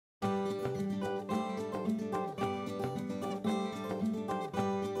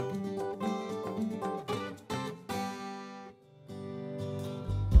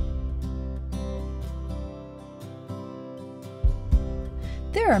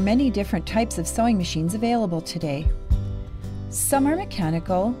There are many different types of sewing machines available today. Some are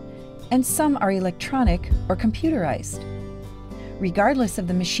mechanical, and some are electronic or computerized. Regardless of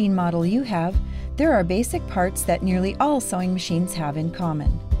the machine model you have, there are basic parts that nearly all sewing machines have in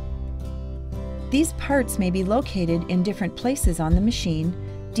common. These parts may be located in different places on the machine,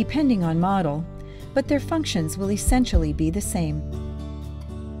 depending on model, but their functions will essentially be the same.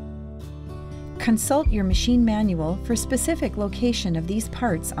 Consult your machine manual for specific location of these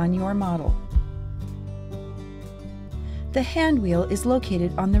parts on your model. The hand wheel is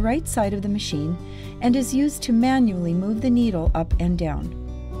located on the right side of the machine and is used to manually move the needle up and down.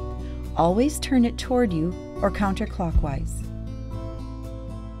 Always turn it toward you or counterclockwise.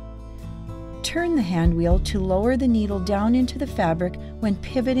 Turn the hand wheel to lower the needle down into the fabric when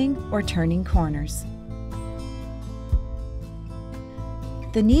pivoting or turning corners.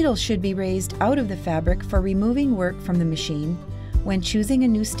 The needle should be raised out of the fabric for removing work from the machine when choosing a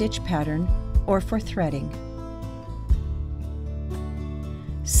new stitch pattern or for threading.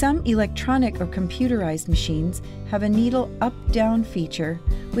 Some electronic or computerized machines have a needle up-down feature,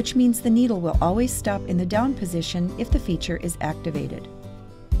 which means the needle will always stop in the down position if the feature is activated.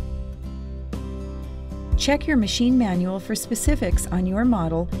 Check your machine manual for specifics on your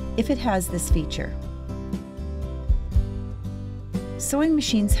model if it has this feature. Sewing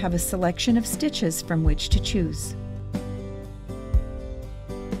machines have a selection of stitches from which to choose.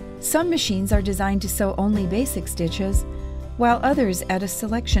 Some machines are designed to sew only basic stitches, while others add a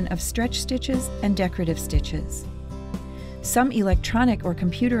selection of stretch stitches and decorative stitches. Some electronic or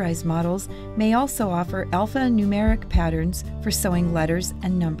computerized models may also offer alphanumeric patterns for sewing letters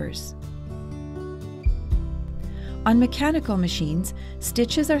and numbers. On mechanical machines,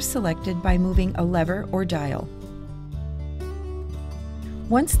 stitches are selected by moving a lever or dial.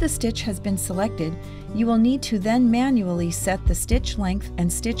 Once the stitch has been selected, you will need to then manually set the stitch length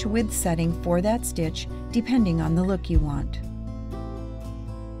and stitch width setting for that stitch, depending on the look you want.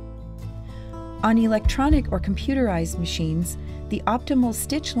 On electronic or computerized machines, the optimal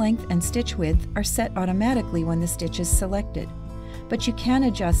stitch length and stitch width are set automatically when the stitch is selected, but you can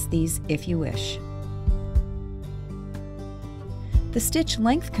adjust these if you wish. The stitch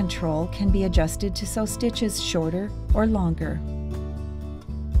length control can be adjusted to sew stitches shorter or longer.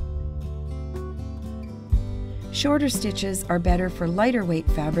 Shorter stitches are better for lighter weight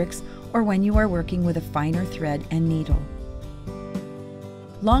fabrics or when you are working with a finer thread and needle.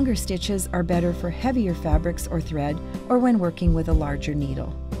 Longer stitches are better for heavier fabrics or thread or when working with a larger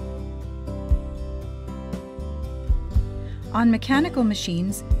needle. On mechanical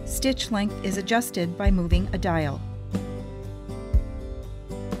machines, stitch length is adjusted by moving a dial.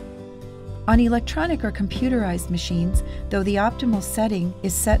 On electronic or computerized machines, though the optimal setting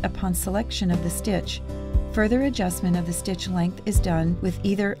is set upon selection of the stitch, further adjustment of the stitch length is done with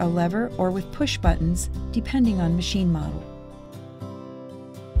either a lever or with push buttons, depending on machine model.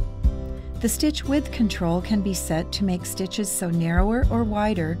 The stitch width control can be set to make stitches sew narrower or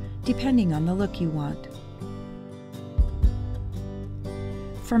wider, depending on the look you want.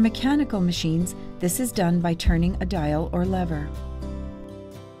 For mechanical machines, this is done by turning a dial or lever.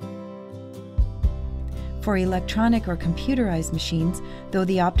 For electronic or computerized machines, though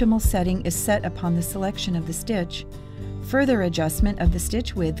the optimal setting is set upon the selection of the stitch, further adjustment of the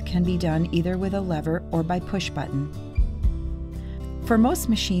stitch width can be done either with a lever or by push button. For most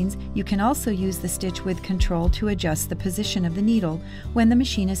machines, you can also use the stitch width control to adjust the position of the needle when the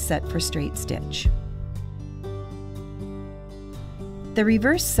machine is set for straight stitch. The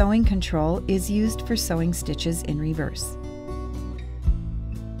reverse sewing control is used for sewing stitches in reverse.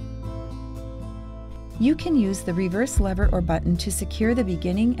 You can use the reverse lever or button to secure the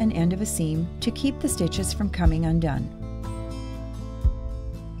beginning and end of a seam to keep the stitches from coming undone.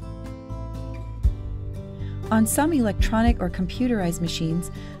 On some electronic or computerized machines,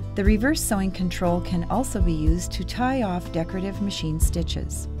 the reverse sewing control can also be used to tie off decorative machine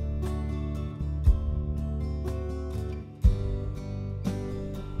stitches.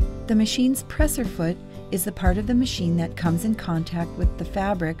 The machine's presser foot is the part of the machine that comes in contact with the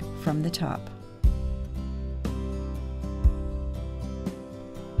fabric from the top.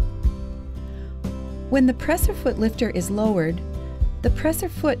 When the presser foot lifter is lowered, the presser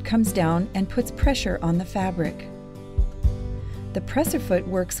foot comes down and puts pressure on the fabric. The presser foot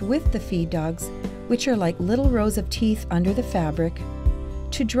works with the feed dogs, which are like little rows of teeth under the fabric,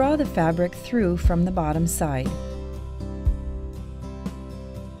 to draw the fabric through from the bottom side.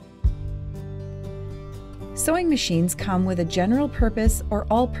 Sewing machines come with a general purpose or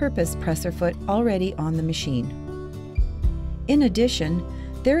all-purpose presser foot already on the machine. In addition,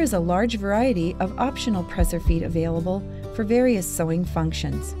 there is a large variety of optional presser feet available for various sewing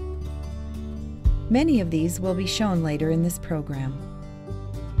functions. Many of these will be shown later in this program.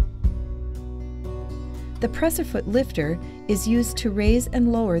 The presser foot lifter is used to raise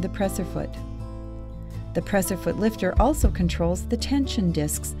and lower the presser foot. The presser foot lifter also controls the tension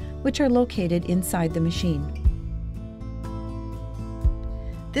discs, which are located inside the machine.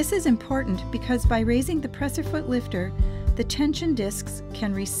 This is important because by raising the presser foot lifter, the tension discs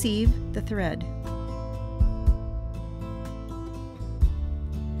can receive the thread.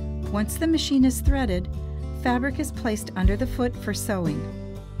 Once the machine is threaded, fabric is placed under the foot for sewing.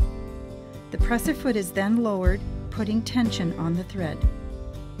 The presser foot is then lowered, putting tension on the thread.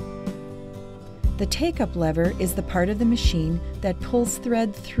 The take-up lever is the part of the machine that pulls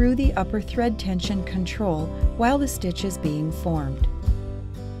thread through the upper thread tension control while the stitch is being formed.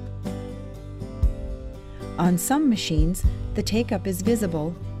 On some machines, the take-up is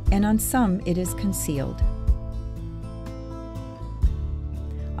visible, and on some it is concealed.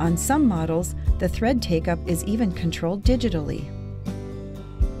 On some models, the thread take-up is even controlled digitally.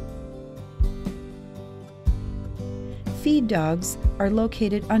 Feed dogs are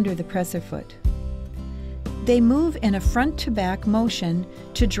located under the presser foot. They move in a front-to-back motion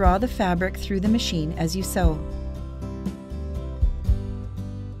to draw the fabric through the machine as you sew.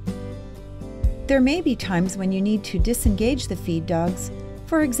 There may be times when you need to disengage the feed dogs,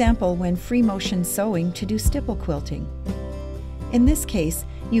 for example when free motion sewing to do stipple quilting. In this case,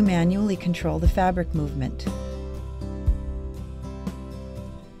 you manually control the fabric movement.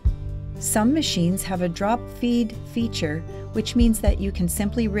 Some machines have a drop feed feature, which means that you can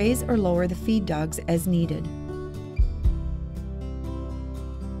simply raise or lower the feed dogs as needed.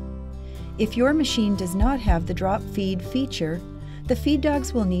 If your machine does not have the drop feed feature, the feed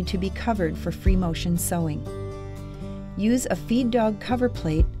dogs will need to be covered for free motion sewing. Use a feed dog cover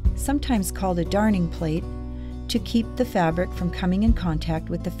plate, sometimes called a darning plate, to keep the fabric from coming in contact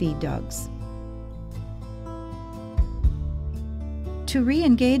with the feed dogs. To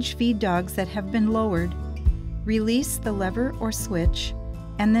re-engage feed dogs that have been lowered, release the lever or switch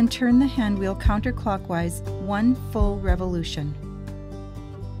and then turn the handwheel counterclockwise 1 full revolution.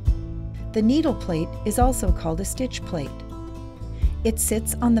 The needle plate is also called a stitch plate. It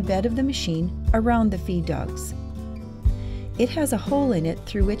sits on the bed of the machine around the feed dogs. It has a hole in it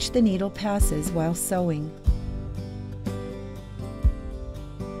through which the needle passes while sewing.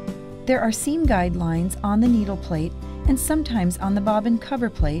 There are seam guide lines on the needle plate and sometimes on the bobbin cover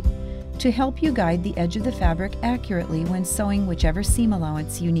plate to help you guide the edge of the fabric accurately when sewing whichever seam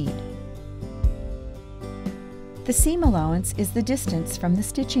allowance you need. The seam allowance is the distance from the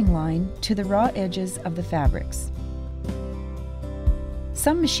stitching line to the raw edges of the fabrics.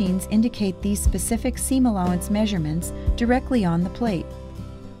 Some machines indicate these specific seam allowance measurements directly on the plate,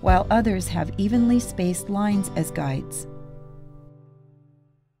 while others have evenly spaced lines as guides.